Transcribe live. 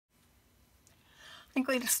I'm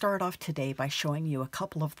going to start off today by showing you a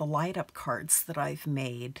couple of the light-up cards that I've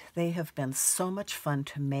made. They have been so much fun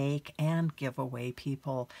to make and give away.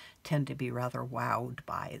 People tend to be rather wowed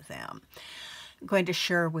by them. I'm going to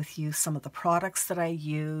share with you some of the products that I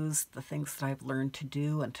use, the things that I've learned to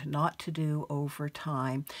do and to not to do over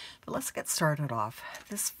time. But let's get started off.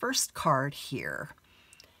 This first card here,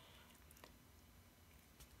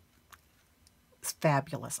 it's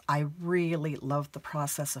fabulous. I really loved the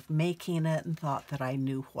process of making it and thought that I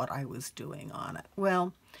knew what I was doing on it.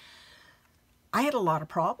 Well, I had a lot of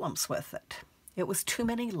problems with it. It was too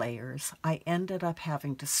many layers. I ended up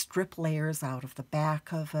having to strip layers out of the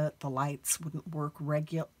back of it. The lights wouldn't work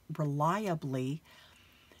reliably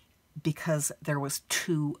because there was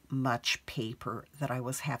too much paper that I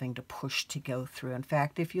was having to push to go through. In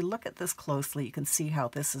fact, if you look at this closely, you can see how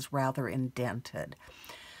this is rather indented.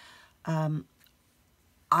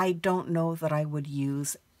 I don't know that I would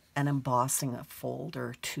use an embossing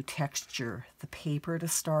folder to texture the paper to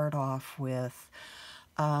start off with.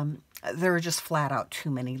 There are just flat out too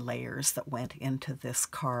many layers that went into this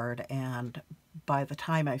card, and by the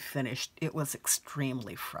time I finished, it was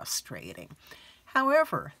extremely frustrating.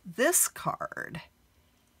 However, this card,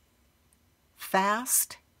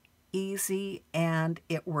 fast, easy, and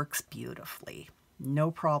it works beautifully. No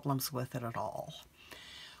problems with it at all.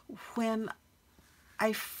 When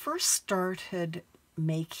I first started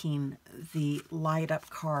making the light-up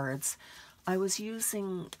cards, I was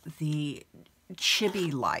using the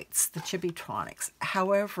Chibi lights, the Chibitronics.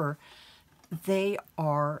 However, they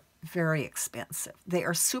are very expensive. They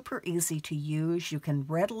are super easy to use. You can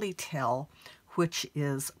readily tell which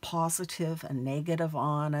is positive and negative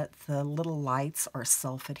on it. The little lights are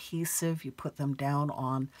self-adhesive. You put them down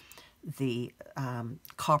on the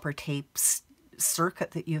copper tape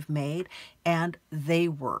circuit that you've made, and they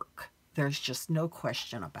work. There's just no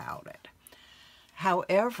question about it.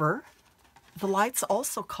 However, the lights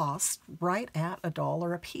also cost right at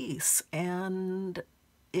 $1 a piece, and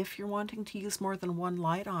if you're wanting to use more than one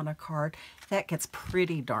light on a card, that gets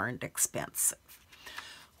pretty darned expensive.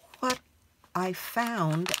 What I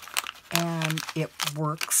found, and it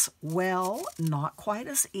works well, not quite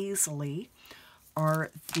as easily,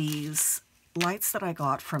 are these lights that I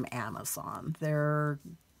got from Amazon. They're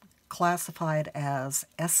classified as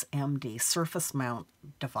SMD, surface mount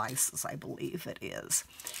devices, I believe it is.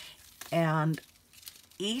 And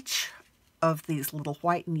each of these little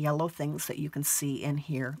white and yellow things that you can see in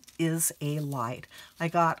here is a light. I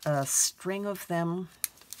got a string of them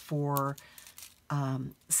for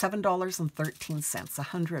 $7.13,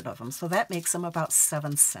 100 of them. So that makes them about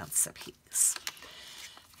 7 cents a piece.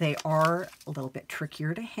 They are a little bit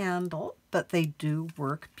trickier to handle, but they do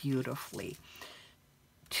work beautifully.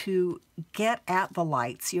 To get at the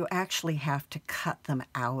lights, you actually have to cut them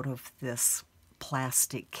out of this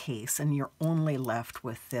plastic case, and you're only left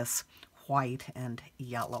with this white and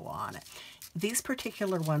yellow on it. These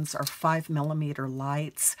particular ones are 5mm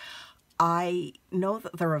lights. I know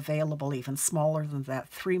that they're available even smaller than that,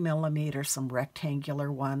 3mm, some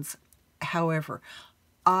rectangular ones. However,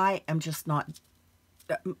 I am just not,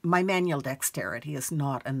 my manual dexterity is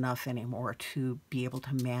not enough anymore to be able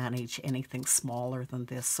to manage anything smaller than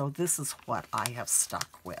this, so this is what I have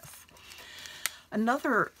stuck with.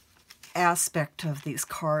 Another aspect of these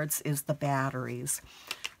cards is the batteries.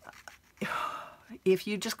 If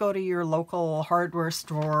you just go to your local hardware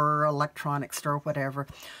store, electronics store, whatever,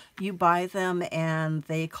 you buy them and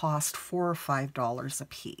they cost $4 or $5 a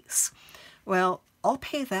piece. Well, I'll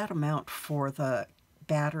pay that amount for the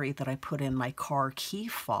battery that I put in my car key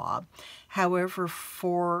fob. However,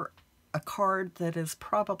 for a card that is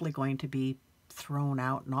probably going to be thrown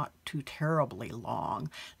out not too terribly long,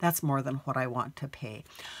 that's more than what I want to pay.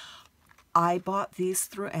 I bought these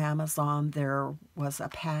through Amazon. There was a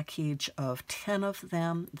package of 10 of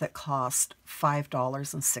them that cost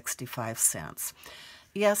 $5.65.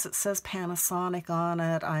 Yes, it says Panasonic on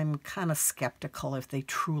it. I'm kind of skeptical if they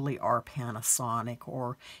truly are Panasonic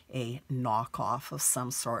or a knockoff of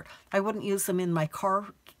some sort. I wouldn't use them in my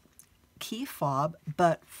car key fob,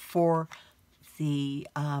 but for the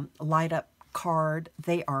light-up card,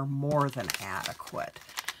 they are more than adequate.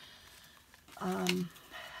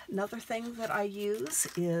 Another thing that I use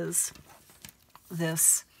is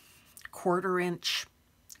this 1/4-inch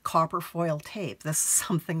copper foil tape. This is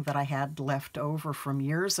something that I had left over from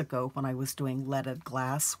years ago when I was doing leaded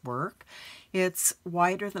glass work. It's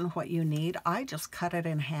wider than what you need. I just cut it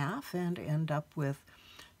in half and end up with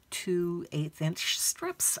 2 1/8-inch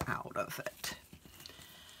strips out of it.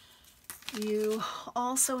 You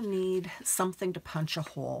also need something to punch a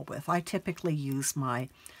hole with. I typically use my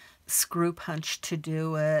screw punch to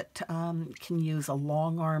do it. Can use a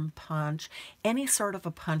long arm punch, any sort of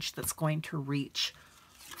a punch that's going to reach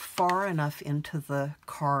far enough into the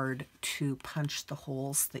card to punch the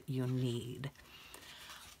holes that you need.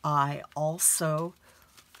 I also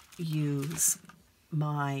use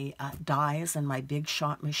my dies and my Big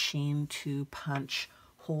Shot machine to punch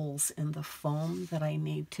holes in the foam that I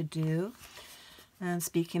need to do. And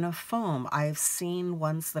speaking of foam, I've seen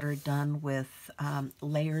ones that are done with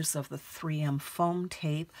layers of the 3M foam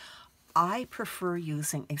tape. I prefer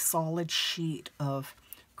using a solid sheet of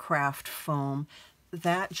craft foam.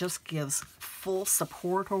 That just gives full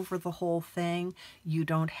support over the whole thing. You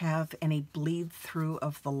don't have any bleed through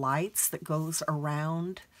of the lights that goes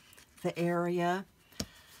around the area.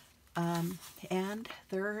 And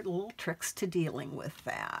there are little tricks to dealing with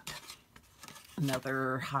that.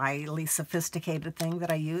 Another highly sophisticated thing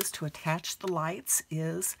that I use to attach the lights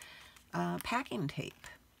is packing tape.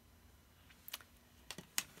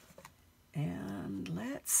 And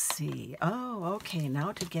let's see. Oh, okay,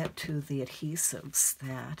 now to get to the adhesives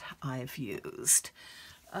that I've used.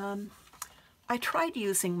 I tried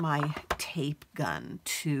using my tape gun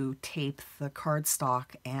to tape the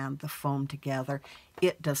cardstock and the foam together.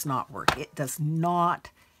 It does not work. It does not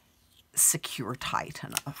secure tight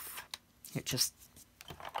enough. It just,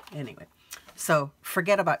 anyway. So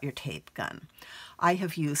forget about your tape gun. I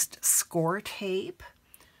have used score tape,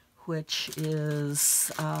 which is,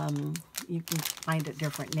 you can find it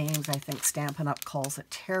different names. I think Stampin' Up! Calls it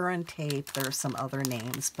Terran tape. There are some other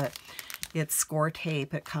names, but it's score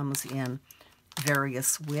tape. It comes in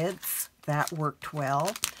various widths. That worked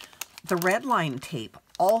well. The red line tape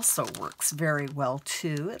also works very well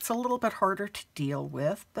too. It's a little bit harder to deal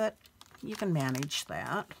with, but you can manage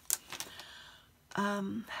that.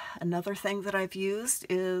 Another thing that I've used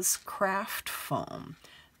is craft foam.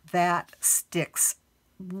 That sticks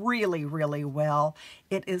really, really well.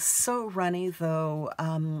 It is so runny, though,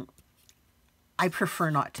 I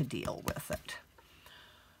prefer not to deal with it.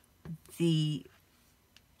 The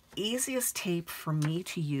easiest tape for me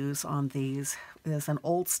to use on these is an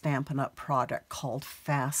old Stampin' Up! Product called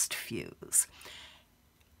Fast Fuse.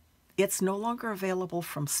 It's no longer available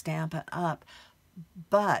from Stampin' Up!,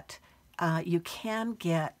 but you can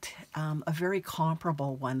get a very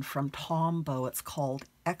comparable one from Tombow. It's called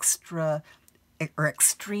Extreme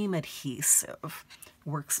Adhesive.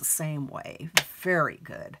 Works the same way. Very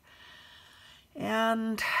good.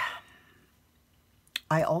 And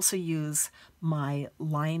I also use my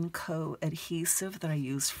Line-Co adhesive that I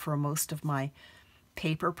use for most of my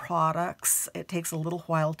paper products. It takes a little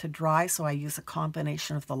while to dry, so I use a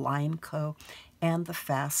combination of the Line-Co and the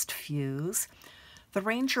Fast Fuse. The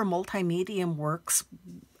Ranger Multi-Medium works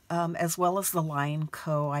as well as the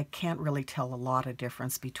Line-Co. I can't really tell a lot of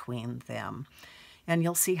difference between them. And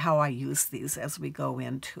you'll see how I use these as we go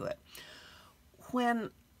into it.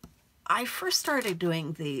 When I first started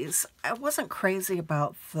doing these, I wasn't crazy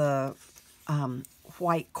about the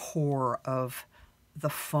white core of the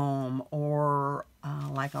foam, or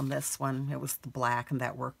like on this one, it was the black, and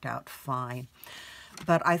that worked out fine.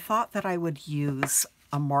 But I thought that I would use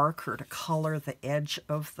a marker to color the edge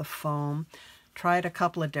of the foam. Tried a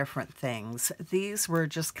couple of different things. These were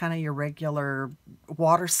just kind of your regular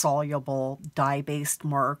water-soluble dye-based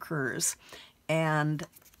markers, and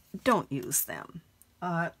don't use them.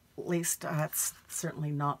 At least that's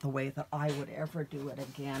certainly not the way that I would ever do it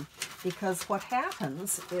again, because what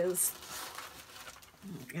happens is,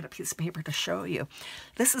 I've got a piece of paper to show you.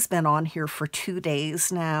 This has been on here for 2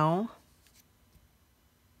 days now,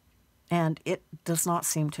 and it does not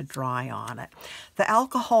seem to dry on it. The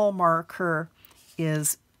alcohol marker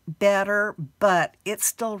is better, but it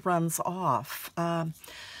still runs off.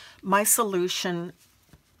 My solution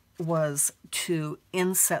was to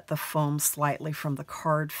inset the foam slightly from the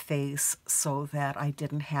card face so that I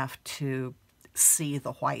didn't have to see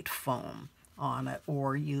the white foam on it,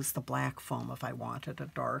 or use the black foam if I wanted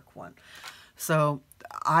a dark one. So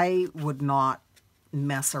I would not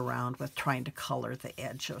mess around with trying to color the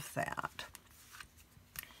edge of that.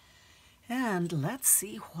 And let's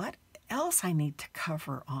see what else I need to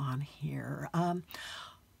cover on here.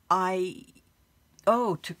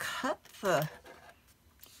 To cut the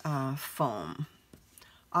foam,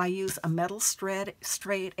 I use a metal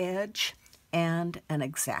straight edge and an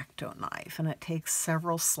X-Acto knife, and it takes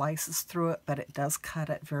several slices through it, but it does cut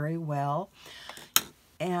it very well.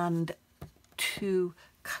 And to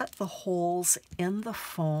cut the holes in the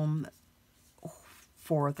foam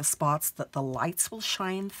for the spots that the lights will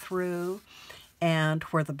shine through and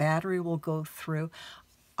where the battery will go through,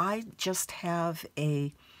 I just have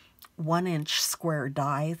a 1-inch square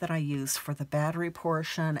die that I use for the battery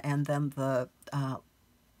portion, and then the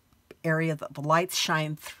area that the lights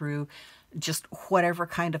shine through, just whatever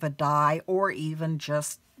kind of a die, or even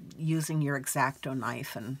just using your X-Acto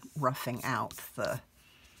knife and roughing out the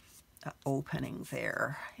opening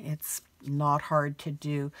there. It's not hard to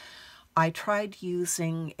do. I tried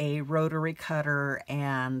using a rotary cutter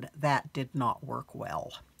and that did not work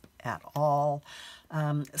well at all.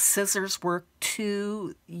 Scissors work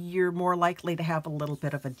too. You're more likely to have a little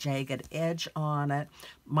bit of a jagged edge on it.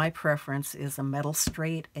 My preference is a metal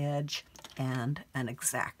straight edge and an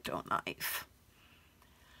X-Acto knife.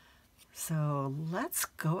 So let's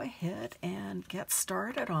go ahead and get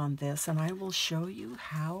started on this, and I will show you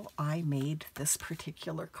how I made this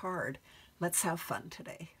particular card. Let's have fun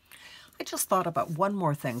today. I just thought about one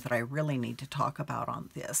more thing that I really need to talk about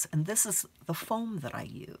on this, and this is the foam that I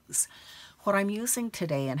use. What I'm using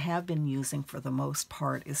today and have been using for the most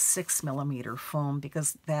part is 6mm foam,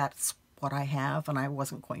 because that's what I have and I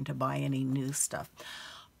wasn't going to buy any new stuff.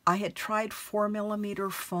 I had tried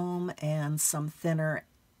 4mm foam and some thinner,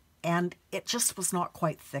 and it just was not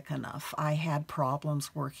quite thick enough. I had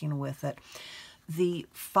problems working with it. The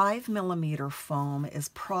 5mm foam is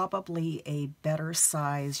probably a better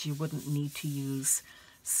size. You wouldn't need to use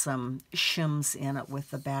some shims in it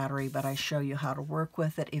with the battery, but I show you how to work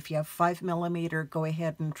with it. If you have 5mm, go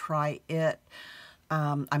ahead and try it.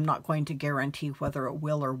 I'm not going to guarantee whether it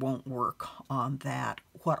will or won't work on that.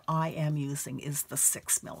 What I am using is the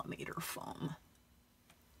 6mm foam.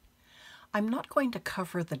 I'm not going to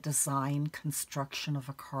cover the design construction of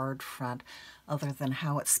a card front other than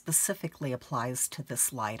how it specifically applies to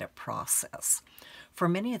this light-up process. For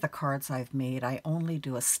many of the cards I've made, I only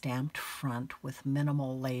do a stamped front with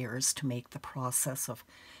minimal layers to make the process of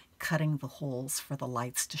cutting the holes for the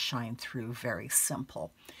lights to shine through very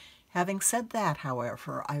simple. Having said that,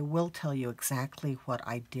 however, I will tell you exactly what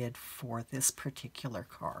I did for this particular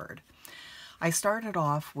card. I started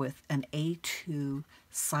off with an A2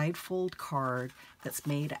 side fold card that's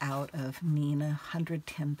made out of Neenah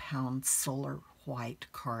 110-pound solar white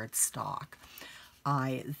cardstock.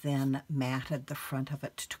 I then matted the front of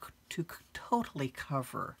it to totally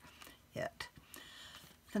cover it.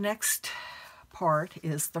 The next part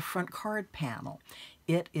is the front card panel.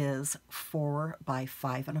 It is 4 by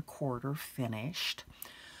 5 1/4 finished.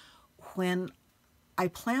 When I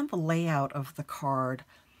plan the layout of the card,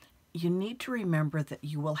 you need to remember that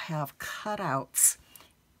you will have cutouts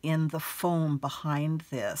in the foam behind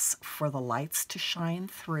this for the lights to shine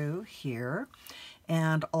through here.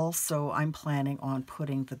 And also I'm planning on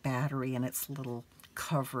putting the battery in its little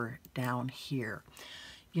cover down here.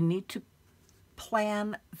 You need to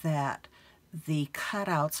plan that the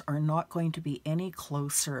cutouts are not going to be any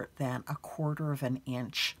closer than 1/4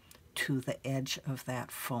 inch to the edge of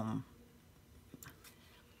that foam.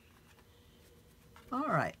 All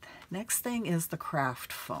right, next thing is the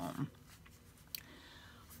craft foam.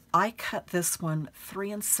 I cut this one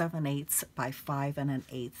 3 7/8 by 5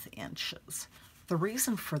 1/8 inches. The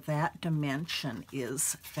reason for that dimension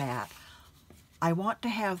is that I want to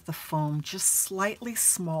have the foam just slightly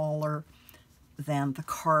smaller than the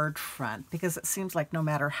card front, because it seems like no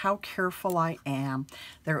matter how careful I am,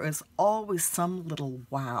 there is always some little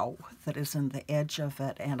wow that is in the edge of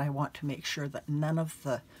it, and I want to make sure that none of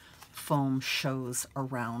the foam shows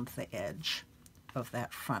around the edge of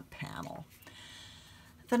that front panel.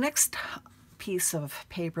 The next piece of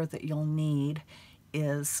paper that you'll need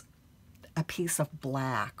is a piece of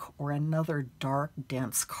black or another dark,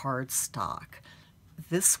 dense cardstock.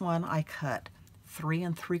 This one I cut 3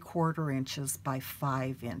 3/4 inches by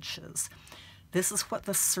 5 inches. This is what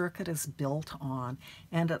the circuit is built on,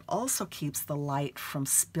 and it also keeps the light from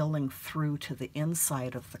spilling through to the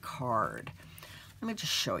inside of the card. Let me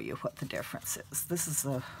just show you what the difference is. This is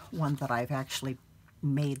the one that I've actually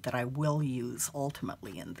made that I will use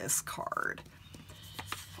ultimately in this card.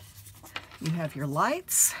 You have your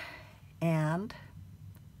lights and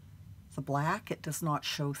the black. It does not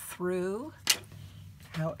show through.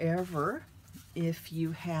 However, if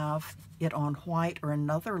you have it on white or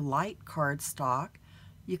another light cardstock,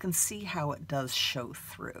 you can see how it does show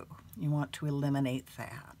through. You want to eliminate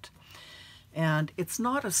that. And it's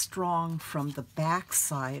not as strong from the back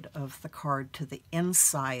side of the card to the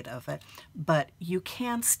inside of it, but you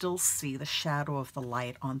can still see the shadow of the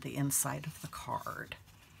light on the inside of the card.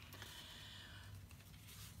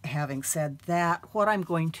 Having said that, what I'm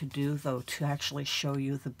going to do, though, to actually show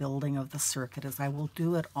you the building of the circuit is I will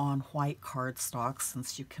do it on white cardstock,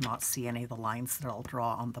 since you cannot see any of the lines that I'll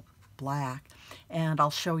draw on the black, and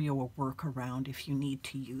I'll show you a workaround if you need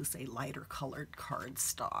to use a lighter colored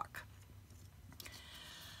cardstock.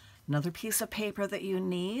 Another piece of paper that you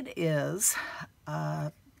need is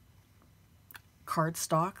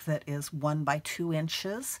cardstock that is 1 by 2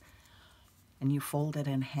 inches, and you fold it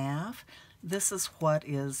in half. This is what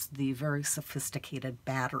is the very sophisticated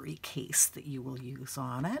battery case that you will use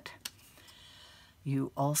on it.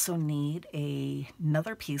 You also need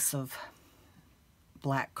another piece of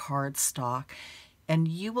black cardstock, and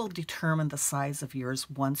you will determine the size of yours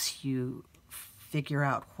once you figure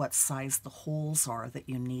out what size the holes are that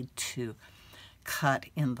you need to cut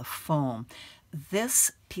in the foam.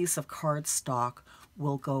 This piece of cardstock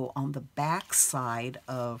will go on the back side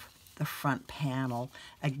of the front panel.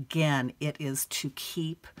 Again, it is to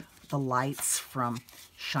keep the lights from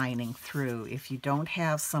shining through. If you don't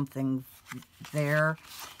have something there,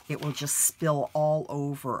 it will just spill all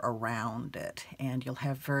over around it, and you'll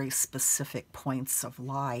have very specific points of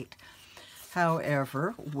light.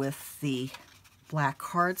 However, with the black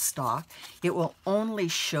cardstock, it will only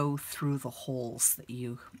show through the holes that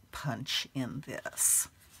you punch in this.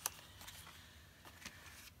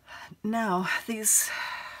 Now,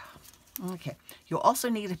 you'll also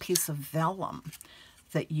need a piece of vellum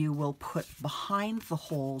that you will put behind the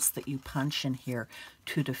holes that you punch in here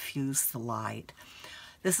to diffuse the light.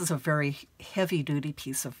 This is a very heavy-duty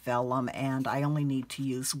piece of vellum, and I only need to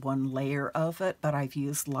use 1 layer of it, but I've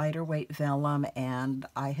used lighter weight vellum, and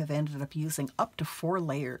I have ended up using up to 4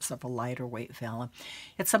 layers of a lighter weight vellum.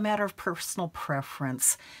 It's a matter of personal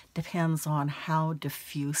preference. Depends on how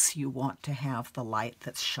diffuse you want to have the light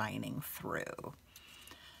that's shining through.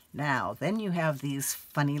 Now, then you have these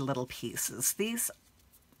funny little pieces. These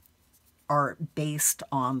are based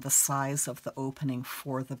on the size of the opening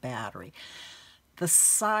for the battery. The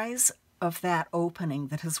size of that opening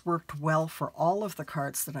that has worked well for all of the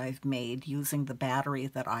cards that I've made using the battery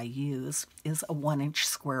that I use is a 1-inch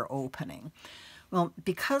square opening. Well,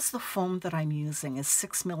 because the foam that I'm using is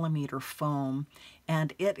 6mm foam,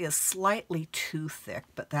 and it is slightly too thick,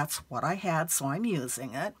 but that's what I had, so I'm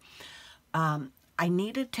using it, I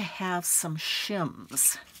needed to have some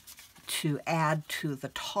shims to add to the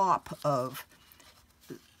top of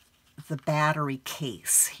the battery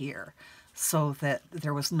case here, so that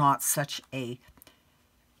there was not such a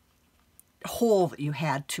hole that you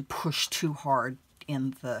had to push too hard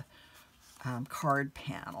in the card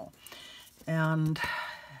panel. And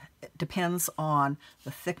it depends on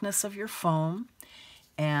the thickness of your foam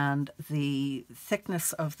and the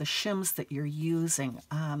thickness of the shims that you're using.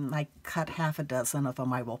 I cut half a dozen of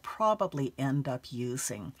them. I will probably end up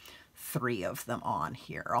using 3 of them on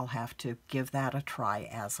here. I'll have to give that a try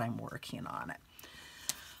as I'm working on it.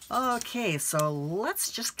 Okay, so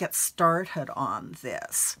let's just get started on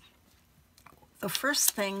this. The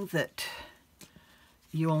first thing that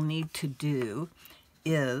you'll need to do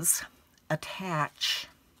is attach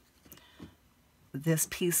this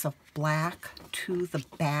piece of black to the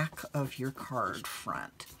back of your card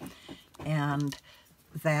front. And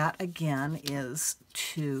that, again, is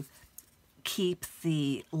to keep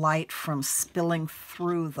the light from spilling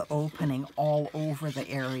through the opening all over the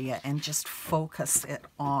area, and just focus it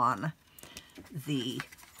on the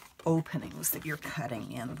openings that you're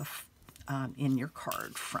cutting in your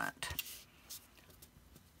card front.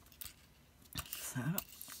 So,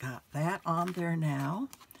 got that on there now.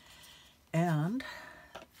 And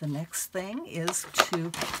the next thing is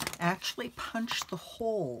to actually punch the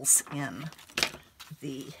holes in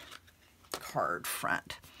the card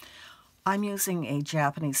front. I'm using a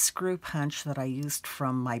Japanese screw punch that I used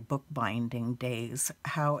from my bookbinding days.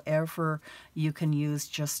 However, you can use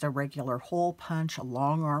just a regular hole punch, a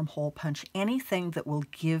long arm hole punch, anything that will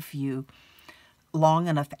give you long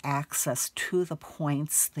enough access to the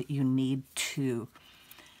points that you need to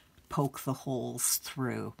poke the holes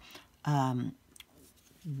through.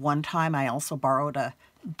 One time I also borrowed a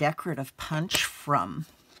decorative punch from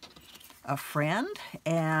a friend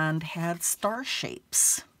and had star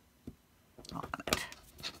shapes on it.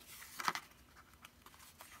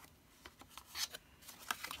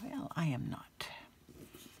 Well, I am not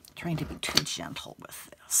trying to be too gentle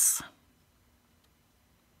with this.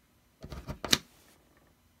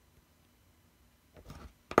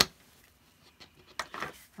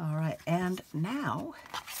 All right, and now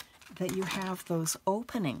that you have those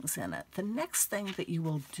openings in it, the next thing that you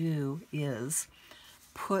will do is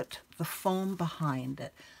put the foam behind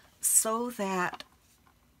it so that,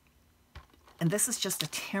 and this is just a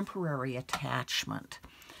temporary attachment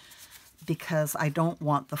because I don't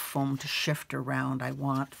want the foam to shift around. I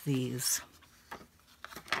want these,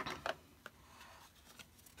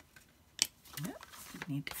 I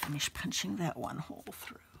need to finish punching that one hole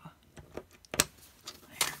through.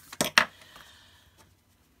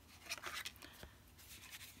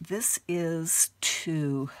 this is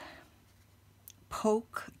to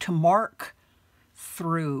mark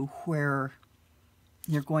through where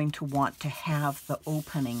you're going to want to have the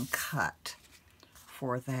opening cut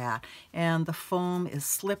for that. And the foam is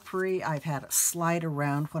slippery. I've had it slide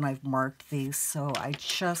around when I've marked these, so I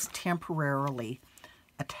just temporarily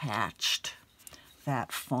attached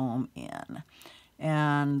that foam in.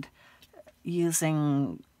 And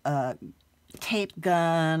using a tape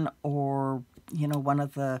gun or, you know, one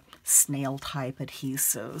of the snail type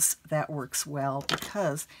adhesives, that works well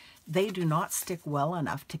because they do not stick well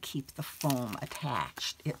enough to keep the foam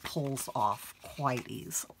attached. It pulls off quite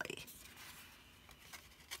easily.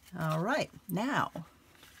 All right, now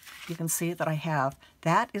you can see that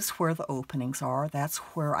that is where the openings are. That's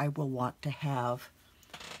where I will want to have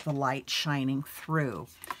the light shining through.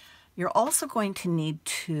 You're also going to need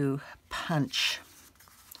to punch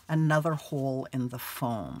another hole in the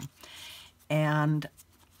foam. And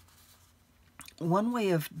one way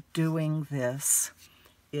of doing this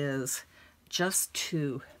is just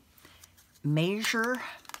to measure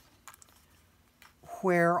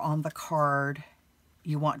where on the card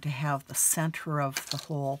you want to have the center of the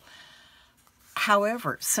hole.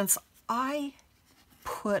 However, since I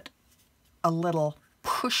put a little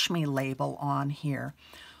push me label on here,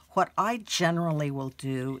 what I generally will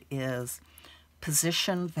do is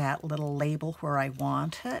position that little label where I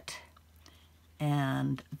want it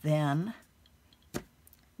and then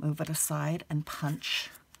move it aside and punch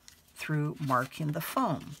through marking the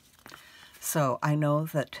foam. So I know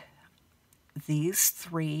that these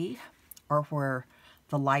three are where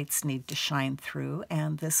the lights need to shine through,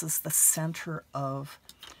 and this is the center of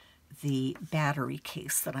the battery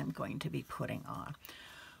case that I'm going to be putting on.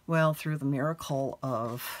 Well, through the miracle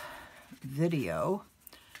of video,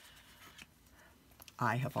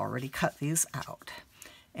 I have already cut these out.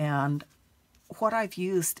 And what I've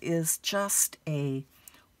used is just a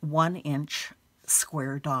 1-inch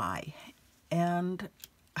square die. And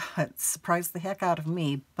it surprised the heck out of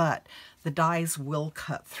me, but the dies will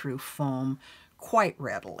cut through foam quite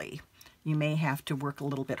readily. You may have to work a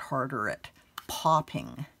little bit harder at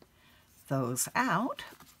popping those out,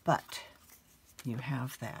 but you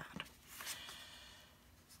have that.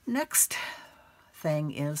 Next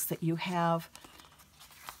thing is that you have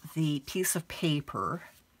the piece of paper.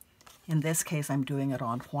 In this case, I'm doing it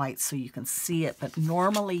on white so you can see it, but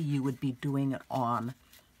normally you would be doing it on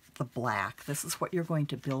the black. This is what you're going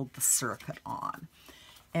to build the circuit on.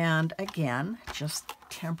 And again, just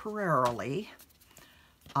temporarily,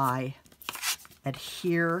 I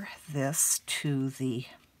adhere this to the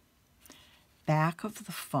back of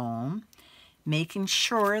the foam, making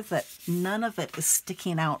sure that none of it is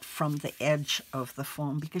sticking out from the edge of the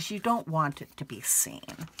foam because you don't want it to be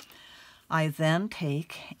seen. I then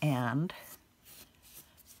take and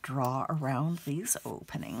draw around these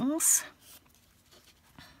openings.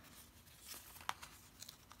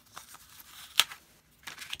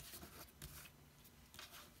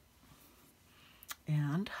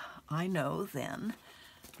 And I know then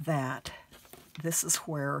that this is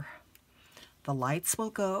where the lights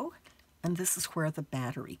will go, and this is where the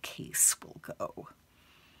battery case will go.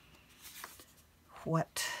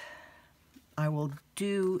 What I will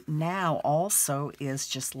do now also is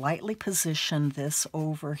just lightly position this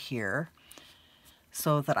over here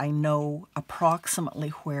so that I know approximately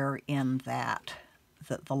where in that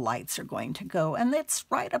the lights are going to go, and it's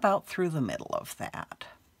right about through the middle of that.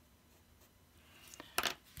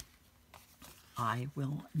 I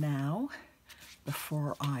will now,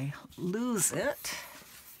 before I lose it,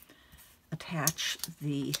 attach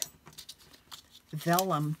the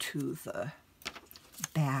vellum to the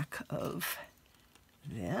back of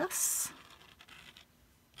this.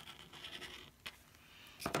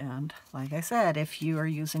 And like I said, if you are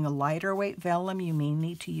using a lighter weight vellum, you may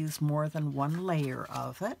need to use more than one layer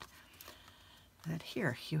of it. But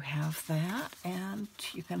here you have that, and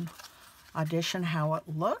you can audition how it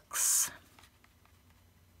looks.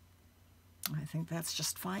 I think that's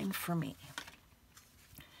just fine for me.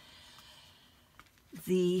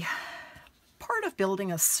 The part of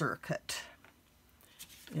building a circuit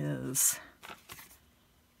is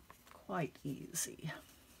quite easy.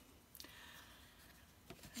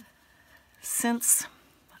 Since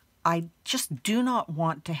I just do not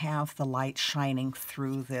want to have the light shining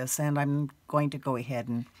through this, and I'm going to go ahead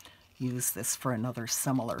and use this for another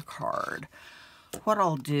similar card, what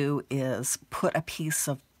I'll do is put a piece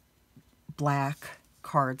of black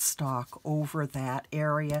cardstock over that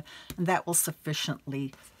area, and that will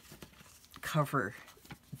sufficiently cover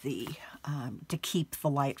the to keep the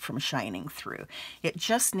light from shining through. It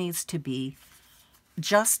just needs to be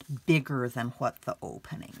just bigger than what the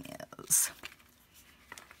opening is.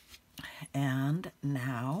 And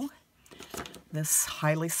now this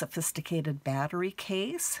highly sophisticated battery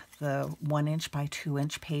case, the 1" by 2"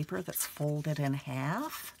 paper that's folded in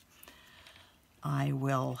half, I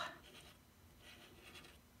will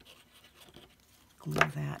glue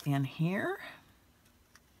that in here.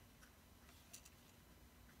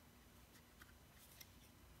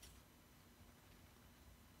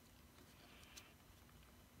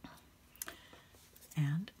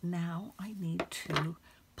 And now I need to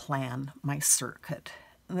plan my circuit.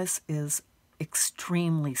 This is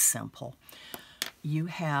extremely simple. You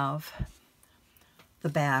have the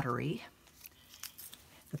battery.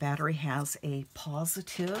 The battery has a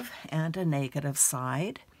positive and a negative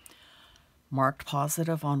side, marked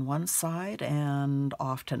positive on one side and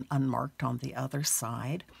often unmarked on the other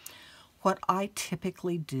side. What I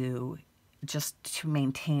typically do, just to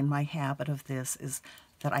maintain my habit of this, is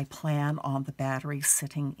that I plan on the battery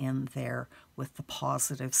sitting in there with the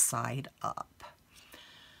positive side up.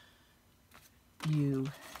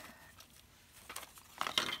 You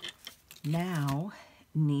now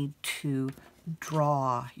need to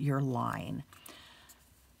draw your line.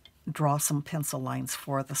 Draw some pencil lines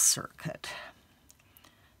for the circuit.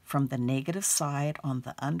 From the negative side on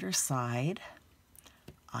the underside,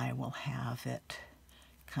 I will have it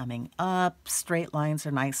coming up. Straight lines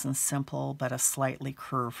are nice and simple, but a slightly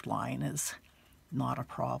curved line is not a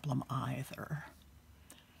problem either.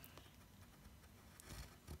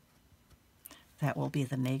 That will be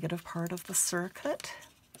the negative part of the circuit,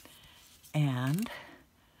 and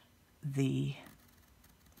the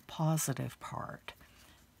positive part.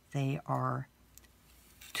 They are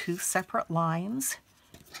two separate lines.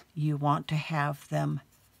 You want to have them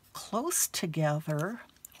close together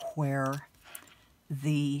where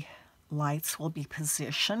the lights will be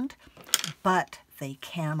positioned, but they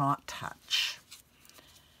cannot touch.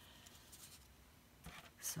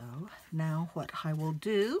 So now what I will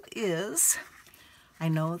do is, I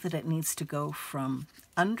know that it needs to go from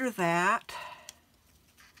under that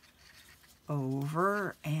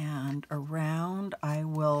over and around. I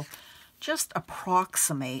will just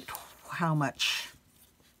approximate how much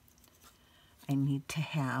I need to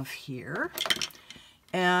have here.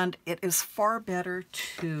 And it is far better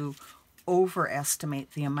to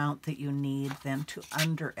overestimate the amount that you need than to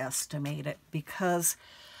underestimate it, because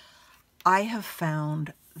I have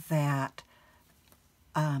found that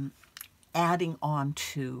adding on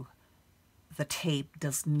to the tape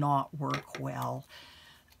does not work well.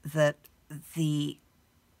 That the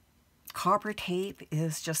copper tape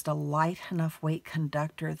is just a light enough weight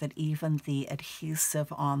conductor that even the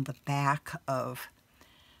adhesive on the back of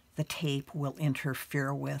the tape will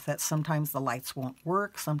interfere with it. Sometimes the lights won't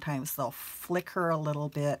work, sometimes they'll flicker a little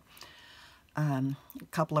bit. A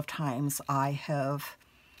couple of times I have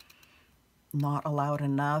not allowed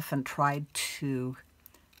enough and tried to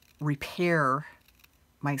repair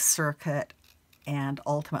my circuit and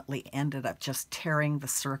ultimately ended up just tearing the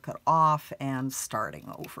circuit off and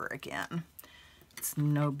starting over again. It's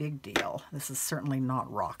no big deal. This is certainly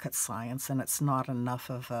not rocket science, and it's not enough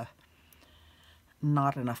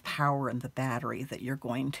power in the battery that you're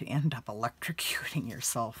going to end up electrocuting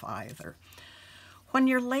yourself either. When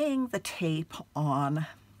you're laying the tape on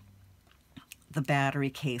the battery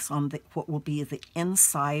case, on what will be the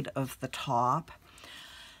inside of the top,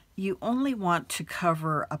 you only want to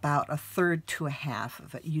cover about 1/3 to 1/2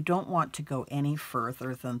 of it. You don't want to go any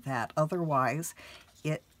further than that. Otherwise,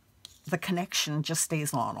 the connection just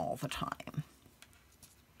stays on all the time.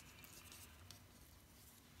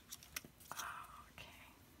 Okay.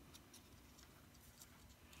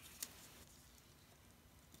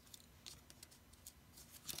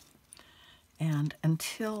 And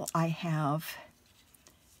until I have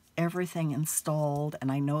everything installed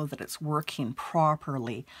and I know that it's working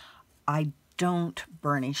properly, I don't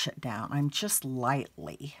burnish it down. I'm just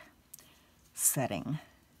lightly setting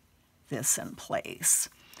this in place.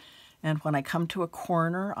 And when I come to a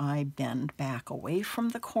corner, I bend back away from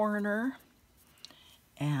the corner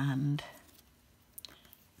and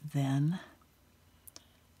then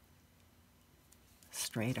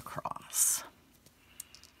straight across.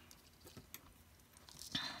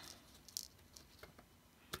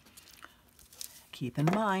 Keep in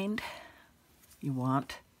mind, you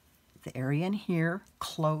want the area in here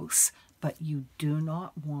close, but you do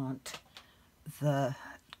not want the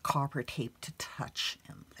copper tape to touch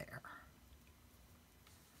in there.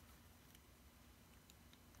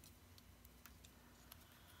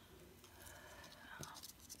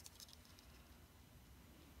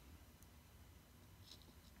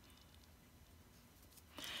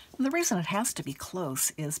 And the reason it has to be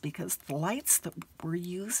close is because the lights that we're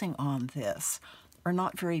using on this are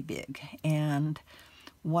not very big, and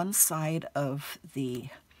one side of the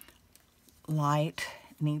light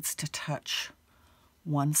needs to touch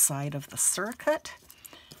one side of the circuit,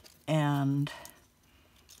 and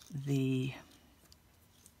the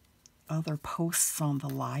other posts on the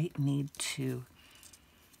light need to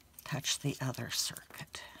touch the other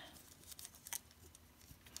circuit.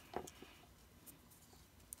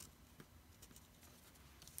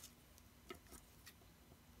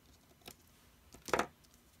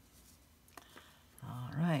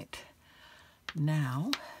 All right,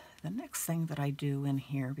 now the next thing that I do in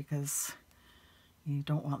here, because you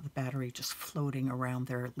don't want the battery just floating around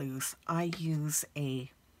there loose, I use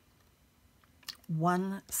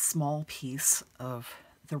one small piece of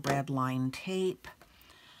the red line tape,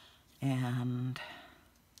 and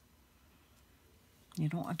you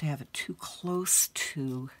don't want to have it too close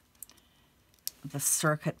to the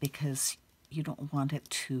circuit because you don't want it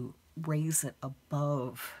to raise it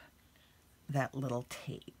above that little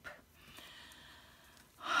tape.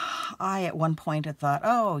 I at one point had thought,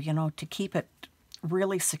 oh, you know, to keep it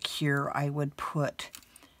really secure, I would put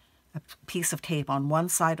a piece of tape on one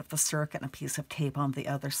side of the circuit and a piece of tape on the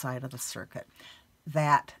other side of the circuit.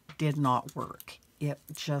 That did not work. It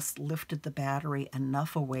just lifted the battery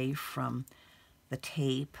enough away from the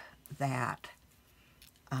tape that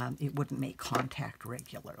it wouldn't make contact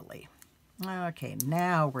regularly. Okay,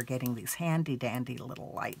 now we're getting these handy dandy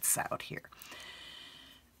little lights out here.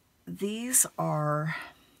 These are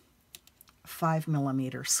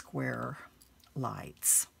 5mm square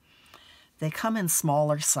lights. They come in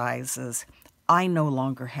smaller sizes. I no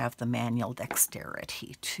longer have the manual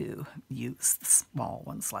dexterity to use the small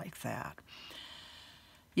ones like that.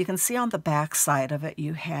 You can see on the back side of it,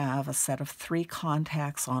 you have a set of 3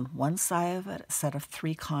 contacts on one side of it, a set of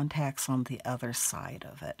 3 contacts on the other side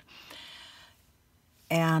of it.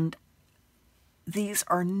 And these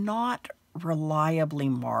are not reliably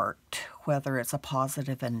marked, whether it's a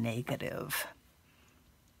positive and negative.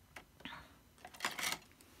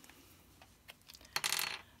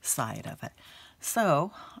 Side of it.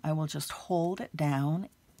 So I will just hold it down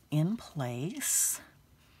in place.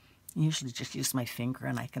 Usually just use my finger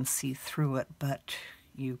and I can see through it, but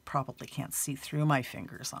you probably can't see through my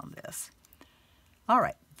fingers on this. All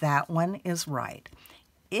right, that one is right.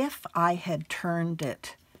 If I had turned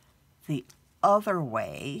it the other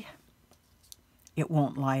way, it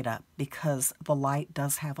won't light up because the light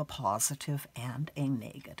does have a positive and a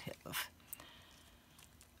negative.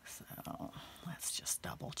 So let's just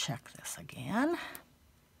double check this again.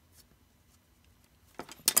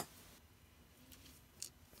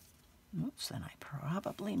 Oops, and I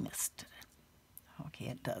probably missed it. Okay,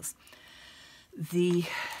 it does. The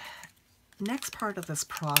next part of this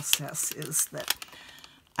process is that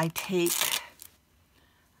I take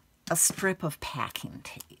a strip of packing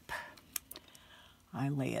tape. I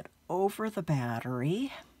lay it over the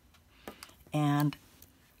battery and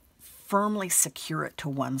firmly secure it to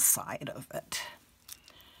one side of it.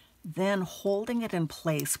 Then, holding it in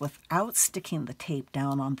place without sticking the tape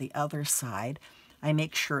down on the other side, I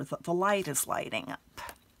make sure that the light is lighting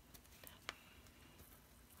up.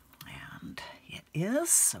 And it is,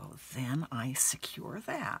 so then I secure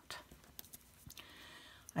that.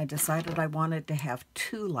 I decided I wanted to have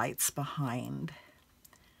 2 lights behind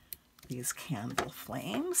these candle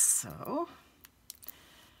flames, so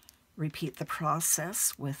repeat the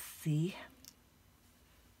process with the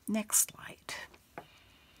next light.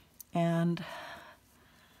 And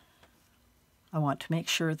I want to make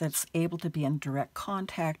sure that it's able to be in direct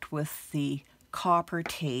contact with the copper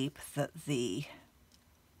tape that the...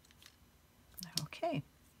 Okay,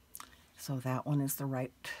 so that one is the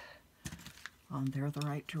right, on there the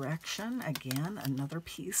right direction. Again, another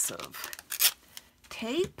piece of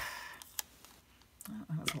tape.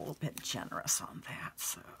 I was a little bit generous on that,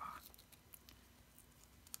 so...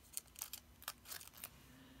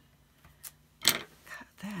 Cut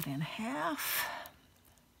that in half.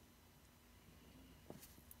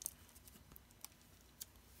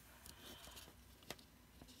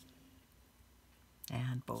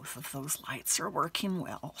 And both of those lights are working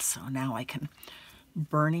well, so now I can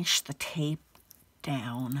burnish the tape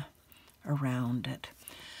down around it.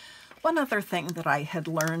 One other thing that I had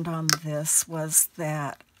learned on this was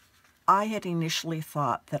that I had initially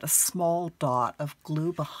thought that a small dot of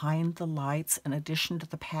glue behind the lights in addition to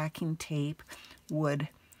the packing tape would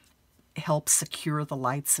help secure the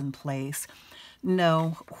lights in place.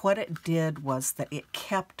 No, what it did was that it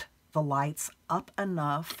kept the lights up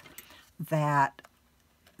enough that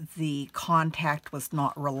the contact was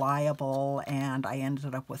not reliable and I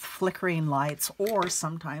ended up with flickering lights, or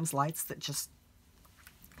sometimes lights that just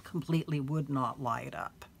completely would not light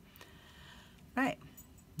up. Right,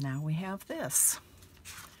 now we have this.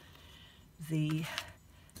 The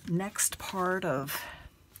next part of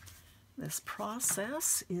this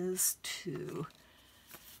process is to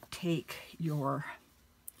take your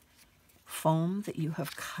foam that you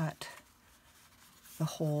have cut the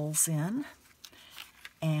holes in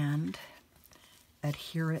and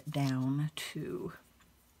adhere it down to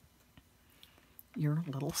your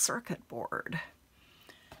little circuit board.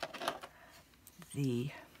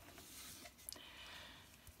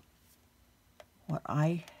 What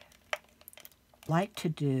I like to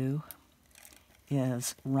do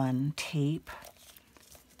is run tape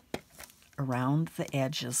around the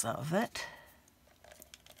edges of it.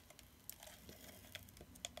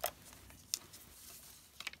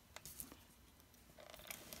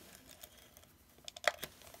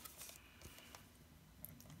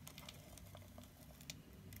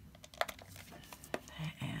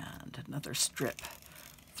 And another strip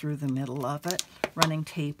through the middle of it. Running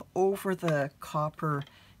tape over the copper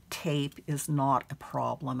tape is not a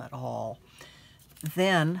problem at all.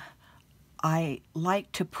 Then I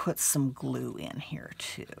like to put some glue in here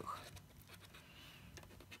too.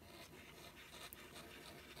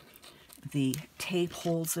 The tape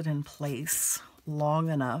holds it in place long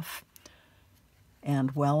enough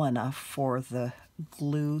and well enough for the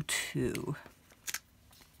glue to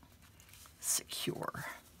secure.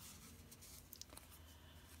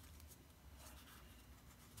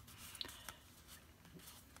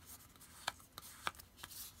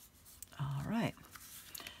 All right.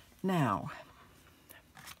 Now,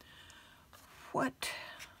 what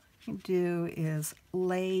you do is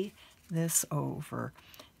lay this over,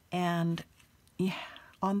 and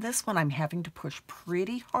on this one I'm having to push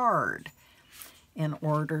pretty hard in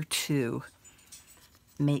order to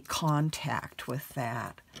make contact with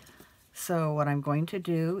that. So what I'm going to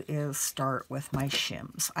do is start with my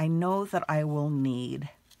shims. I know that I will need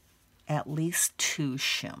at least 2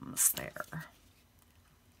 shims there.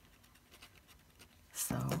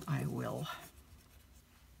 So I will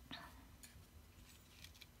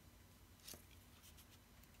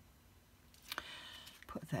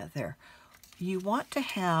put that there. You want to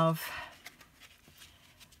have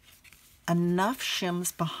enough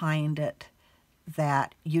shims behind it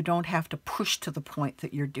that you don't have to push to the point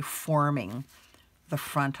that you're deforming the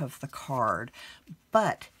front of the card.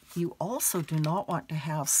 But you also do not want to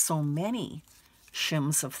have so many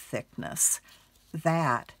shims of thickness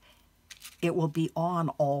that it will be on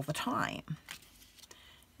all the time.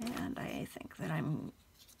 And I think that I'm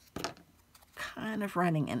kind of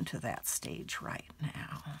running into that stage right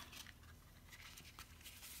now.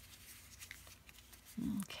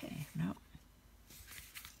 Okay, no.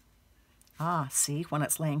 Ah, see, when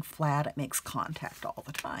it's laying flat, it makes contact all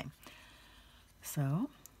the time. So,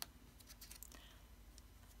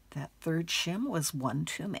 that third shim was one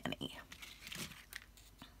too many.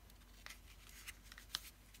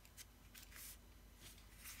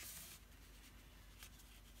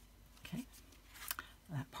 Okay,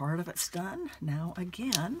 that part of it's done. Now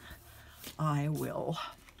again, I will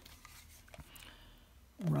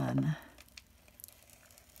run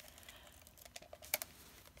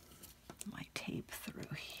my tape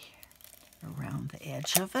through here, around the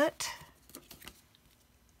edge of it.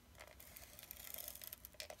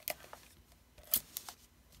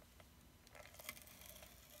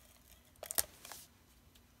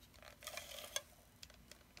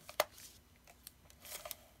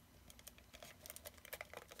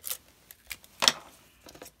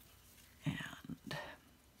 And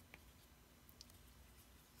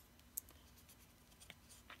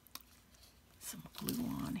some glue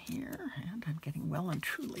on here, and I'm getting well and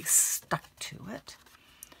truly stuck to it.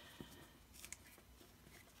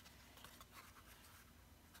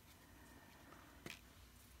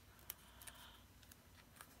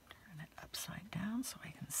 Turn it upside down so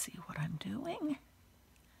I can see what I'm doing.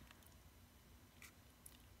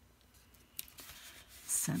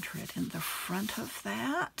 Center it in the front of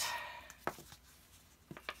that.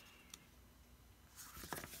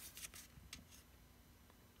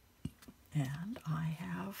 And I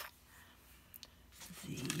have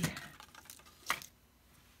the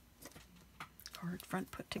card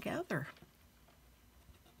front put together.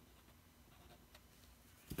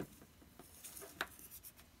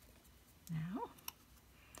 Now,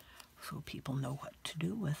 so people know what to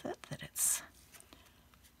do with it, that it's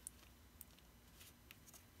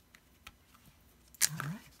all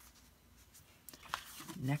right.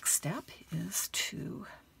 Next step is to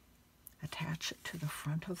attach it to the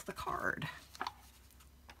front of the card.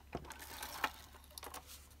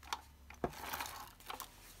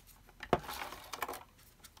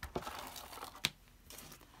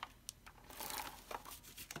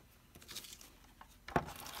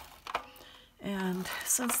 And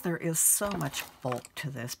since there is so much bulk to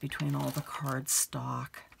this between all the cardstock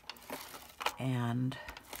and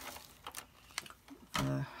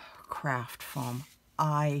the craft foam,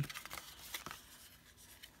 I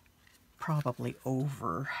probably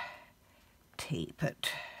over tape it,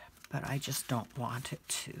 but I just don't want it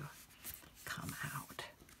to come out.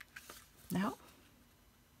 Now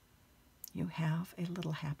you have a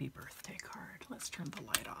little happy birthday card. Let's turn the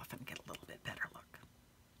light off and get a little bit better look.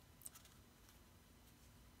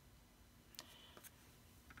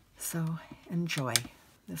 So enjoy.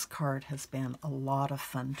 This card has been a lot of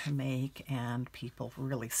fun to make, and people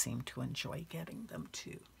really seem to enjoy getting them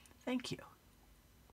too. Thank you.